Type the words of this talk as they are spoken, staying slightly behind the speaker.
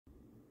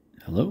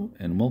Hello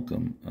and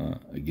welcome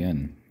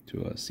again to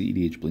a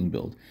cedh bling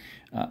build.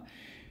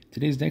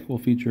 Today's deck will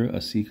feature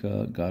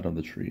Esika, God of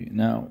the Tree.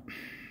 Now,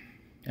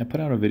 I put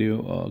out a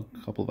video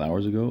a couple of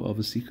hours ago of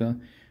Esika,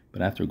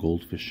 but after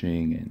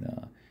goldfishing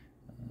and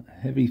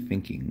heavy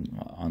thinking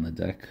on the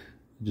deck,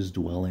 just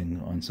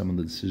dwelling on some of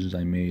the decisions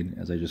I made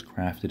as I just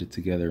crafted it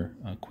together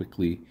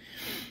quickly,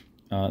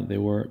 there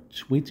were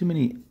way too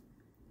many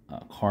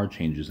card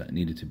changes that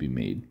needed to be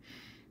made.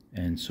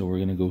 And so we're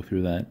going to go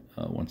through that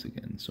once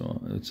again. So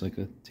it's like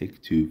a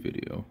take two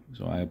video.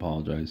 So I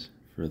apologize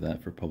for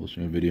that, for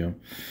publishing a video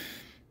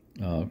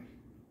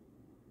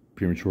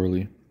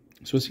prematurely.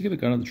 So Esika, the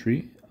God of the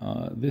Tree.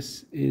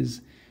 This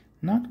is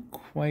not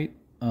quite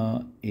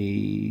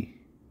a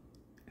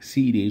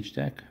cedh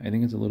deck. I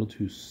think it's a little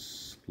too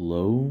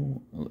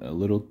slow, a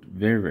little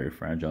very, very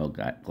fragile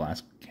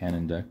glass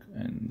cannon deck.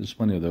 And there's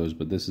plenty of those,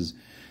 but this is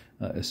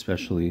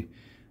especially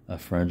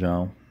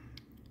fragile,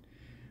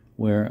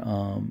 where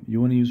you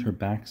want to use her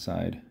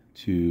backside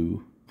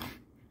to,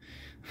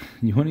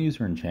 you want to use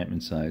her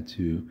enchantment side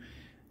to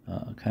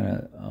kind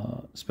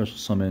of special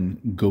summon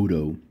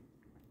Godo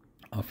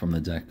from the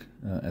deck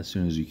as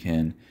soon as you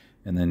can,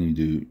 and then you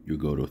do your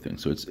Godo thing.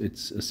 So it's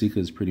Esika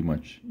is pretty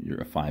much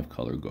a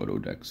 5-color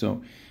Godo deck.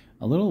 So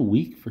a little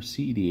weak for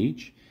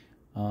cedh,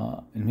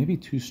 and maybe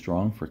too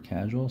strong for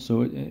casual.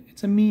 So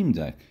it's a meme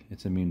deck.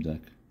 It's a meme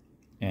deck.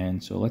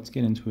 And so let's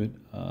get into it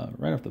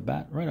right off the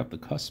bat, right off the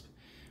cusp.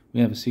 We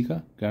have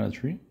Esika, God of the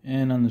Tree,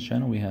 and on the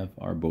channel we have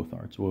our both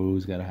arts. We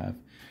always got to have,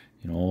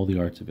 all the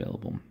arts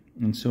available.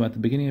 And so at the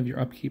beginning of your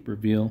upkeep,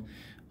 reveal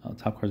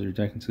top cards of your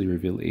deck until you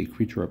reveal a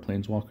creature or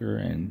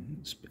planeswalker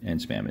and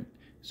spam it.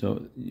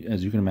 So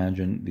as you can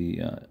imagine,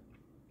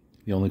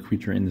 the only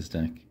creature in this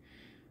deck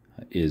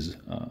is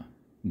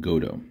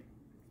Godo.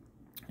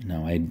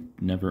 Now, I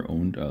never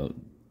owned a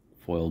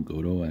foil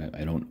Godo.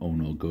 I don't own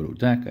a Godo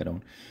deck. I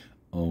don't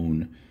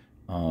own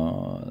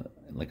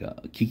like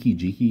a Kiki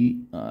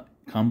Jiki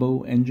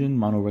combo engine,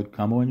 mono red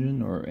combo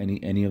engine, or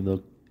any of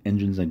the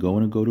engines that go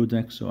in a Godo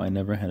deck, so I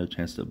never had a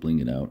chance to bling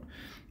it out.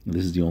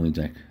 This is the only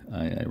deck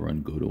I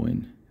run Godo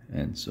in,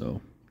 and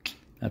so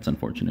that's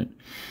unfortunate.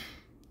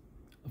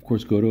 Of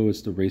course, Godo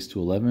is the race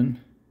to 11.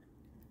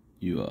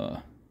 You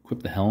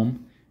equip the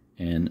Helm,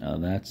 and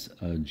that's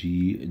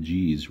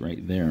GG's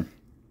right there.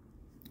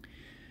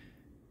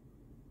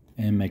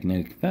 And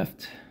Magnetic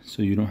Theft,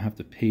 so you don't have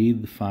to pay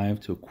the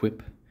 5 to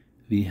equip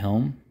the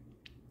Helm.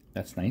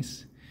 That's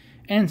nice.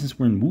 And since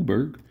we're in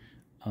Wooburg,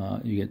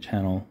 you get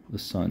Channel the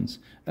Suns.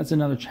 That's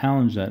another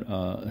challenge that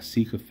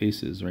Esika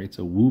faces, right? It's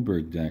a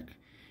Wooburg deck,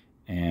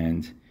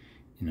 and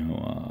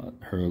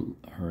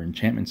her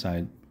enchantment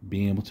side,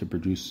 being able to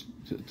produce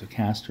to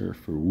cast her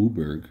for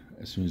Wooburg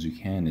as soon as you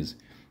can is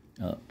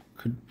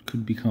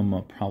could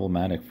become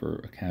problematic for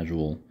a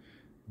casual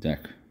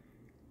deck,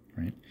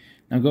 right?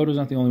 Now, Godo's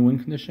not the only win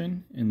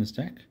condition in this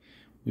deck.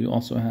 We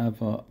also have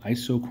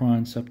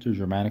Isochron Scepter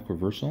Dramatic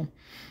Reversal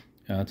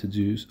to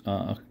do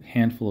a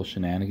handful of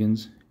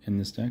shenanigans in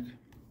this deck,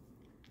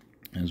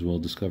 as we'll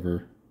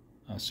discover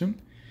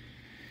soon.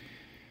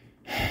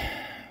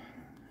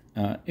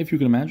 If you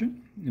can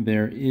imagine,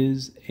 there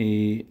is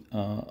a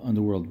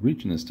Underworld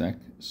Reach in this deck.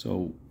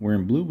 So we're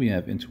in blue, we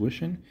have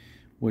Intuition,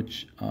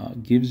 which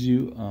gives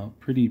you a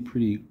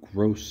pretty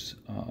gross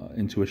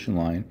intuition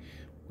line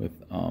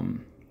with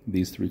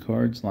these 3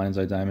 cards: Lion's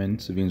Eye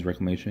Diamond, Savine's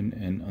Reclamation,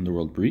 and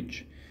Underworld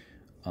Breach,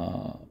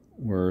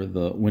 where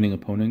the winning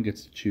opponent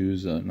gets to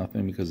choose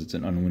nothing because it's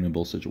an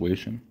unwinnable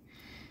situation.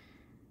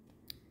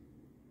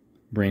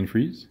 Brain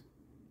Freeze,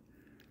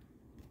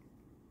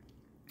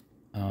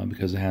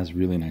 because it has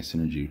really nice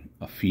synergy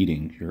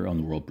feeding your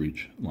Underworld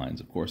Breach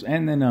lines, of course.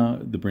 And then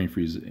the Brain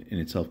Freeze in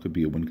itself could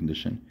be a win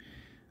condition.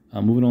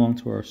 Moving along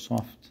to our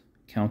soft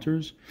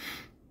counters,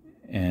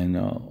 and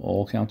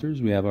all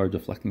counters, we have our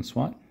Deflecting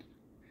Swat,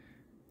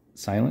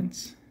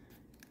 Silence,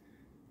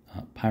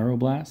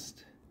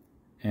 Pyroblast,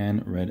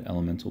 and Red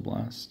Elemental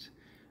Blast.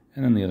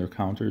 And then the other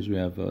counters, we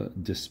have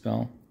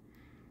Dispel,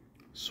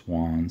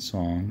 Swan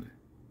Song,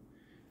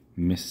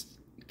 Mist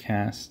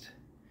Cast,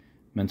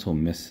 Mental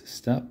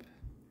Misstep,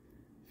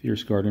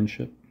 Fierce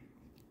Guardianship,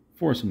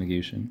 Force of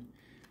Negation,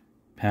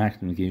 Pact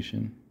of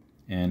Negation,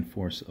 and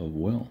Force of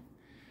Will.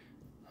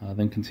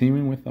 Then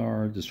continuing with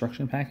our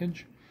destruction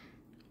package,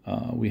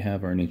 we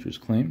have our Nature's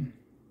Claim,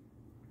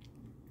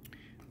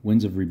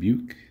 Winds of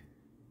Rebuke,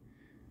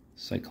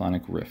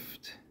 Cyclonic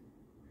Rift,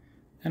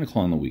 and a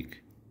Claw in the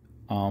Weak.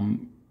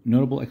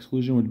 Notable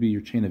exclusion would be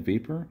your Chain of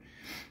Vapor,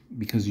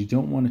 because you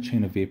don't want a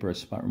Chain of Vapor as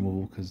spot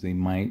removal, because they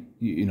might,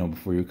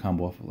 before you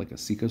combo off of like a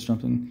Esika or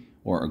something,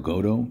 or a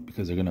Godo,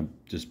 because they're going to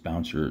just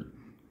bounce your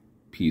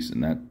piece,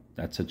 and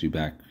that sets you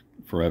back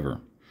forever.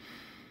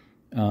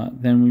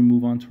 Then we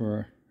move on to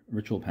our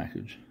Ritual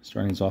package,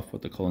 starting us off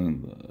with the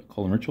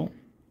Culling Ritual,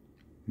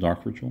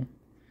 Dark Ritual,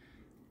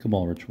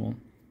 Cabal Ritual,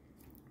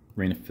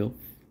 Rain of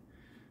Filth,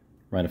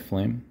 Rite of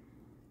Flame,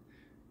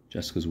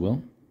 Jessica's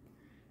Will,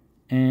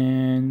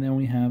 and then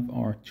we have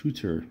our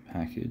Tutor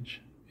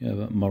package. We have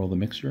a Muddle the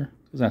Mixture,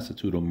 because that's a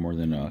tutor more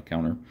than a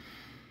counter.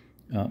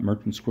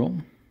 Merchant Scroll,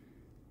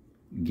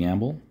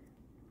 Gamble,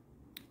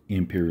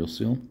 Imperial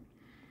Seal,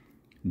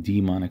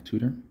 Demonic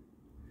Tutor,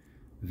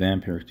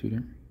 Vampiric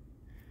Tutor,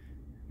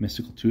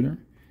 Mystical Tutor,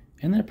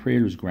 and that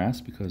Praetor's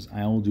Grasp, because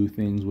I will do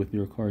things with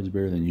your cards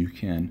better than you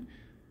can.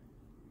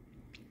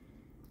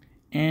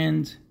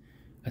 And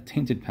a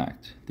Tainted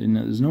Pact.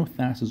 There's no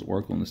Thassa's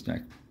Oracle in this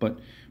deck, but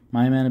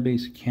my mana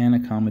base can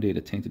accommodate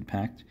a Tainted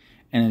Pact,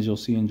 and as you'll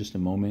see in just a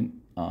moment,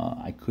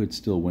 I could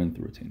still win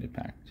through a Tainted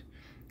Pact.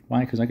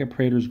 Why? Because I get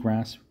Praetor's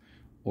Grasp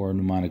or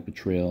Mnemonic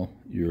Betrayal,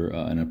 you're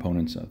an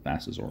opponent's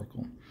Thassa's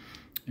Oracle.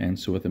 And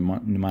so with a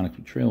Mnemonic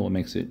Betrayal, what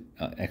makes it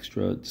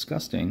extra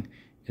disgusting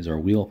is our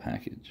wheel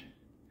package.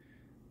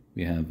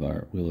 We have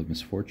our Wheel of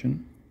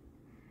Misfortune,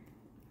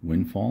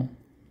 Windfall,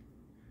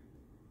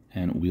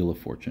 and Wheel of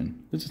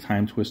Fortune. This is a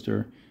Time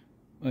Twister.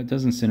 It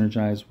doesn't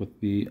synergize with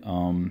the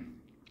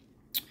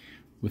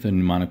with a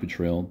Mnemonic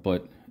Betrayal,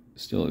 but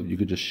still, you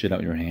could just shit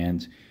out your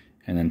hand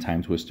and then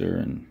Time Twister,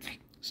 and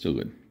still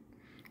good.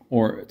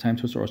 Or Time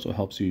Twister also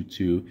helps you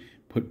to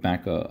put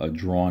back a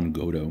drawn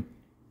Godo.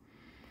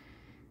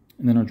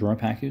 And then our draw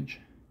package,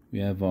 we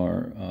have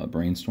our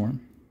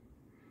Brainstorm,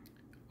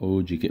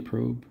 OG Git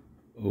Probe,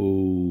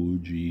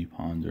 OG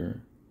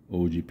Ponder,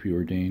 OG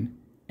Preordain,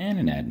 and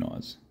an Ad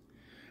Naus.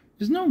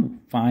 There's no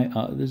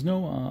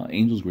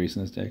Angel's Grace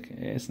in this deck.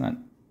 It's not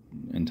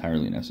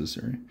entirely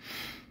necessary.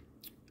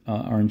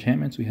 Our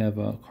enchantments, we have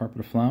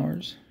Carpet of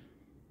Flowers,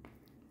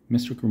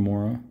 Mystic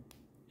Remora,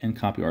 and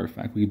Copy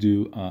Artifact. We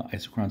do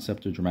Isochron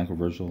Scepter, Dramatic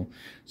Reversal,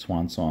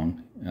 Swan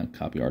Song,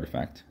 Copy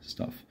Artifact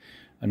stuff.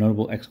 A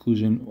notable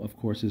exclusion, of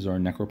course, is our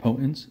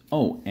Necropotence.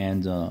 Oh,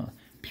 and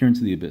Peer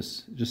into the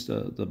Abyss. Just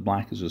the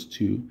black is just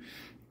too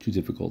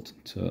difficult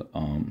to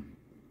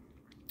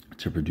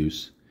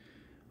produce.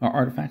 Our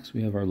artifacts,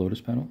 we have our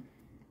Lotus Petal,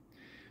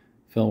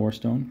 Felwar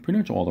Stone, pretty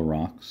much all the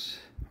rocks,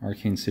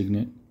 Arcane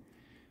Signet,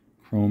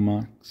 Chrome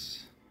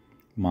Mox,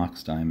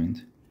 Mox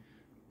Diamond,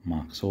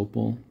 Mox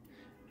Opal.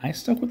 I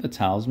stuck with the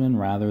Talisman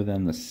rather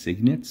than the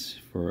Signets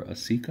for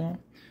Esika.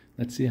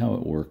 Let's see how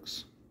it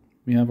works.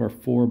 We have our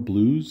 4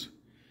 blues,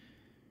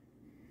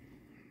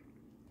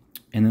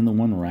 and then the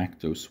 1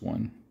 Rakdos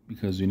one,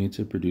 because you need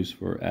to produce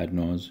for Ad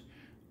Naus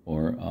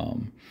or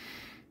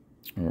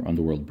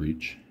Underworld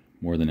Breach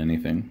more than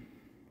anything.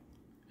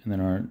 And then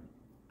our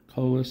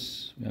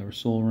colorless, we have our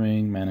Soul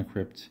Ring, Mana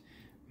Crypt,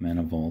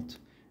 Mana Vault,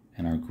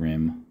 and our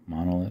Grim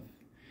Monolith.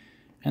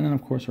 And then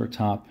of course our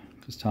top,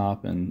 because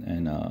top and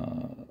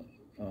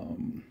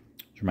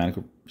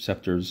Dramatic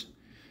Receptors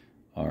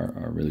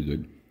are really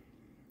good.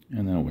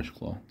 And then a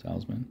Wishclaw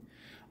Talisman.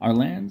 Our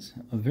lands,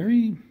 a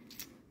very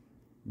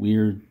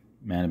weird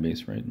mana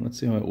base, right? Let's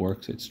see how it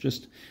works. It's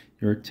just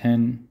your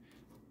 10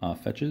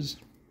 fetches.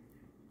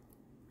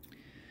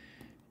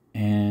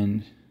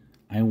 And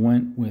I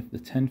went with the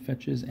 10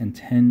 fetches and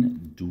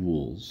 10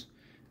 duels.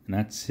 And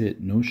that's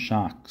it. No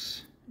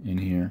shocks in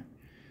here.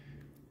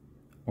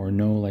 Or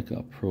no like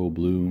a pro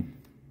blue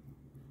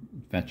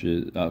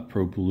fetches,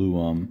 pro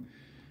blue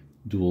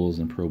duels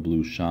and pro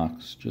blue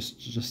shocks.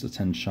 Just the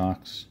 10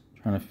 shocks.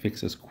 Trying to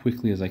fix as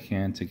quickly as I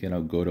can to get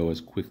out Godo as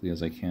quickly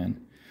as I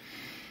can.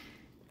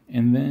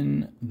 And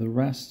then the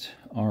rest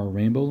are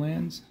rainbow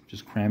lands,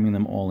 just cramming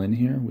them all in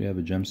here. We have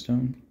a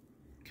Gemstone,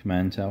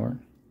 Command Tower,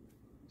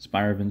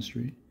 Spire of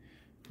Industry,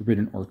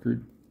 Forbidden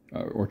Orchard,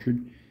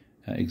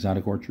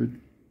 Exotic Orchard,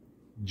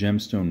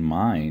 Gemstone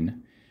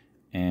Mine,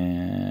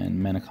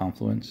 and Mana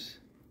Confluence,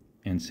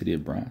 and City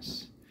of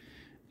Brass.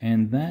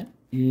 And that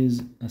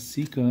is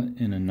Esika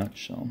in a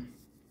nutshell.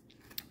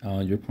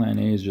 Your plan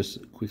A is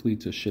just quickly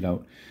to shit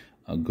out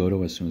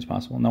Godo as soon as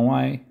possible. Now,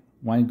 why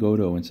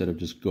Godo instead of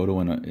just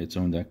Godo in its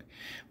own deck?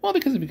 Well,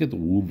 because if you get the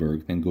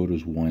Wooburg, then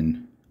Godo's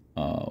one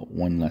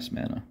less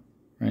mana,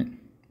 right? And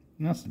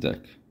that's the deck.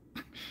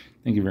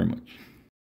 Thank you very much.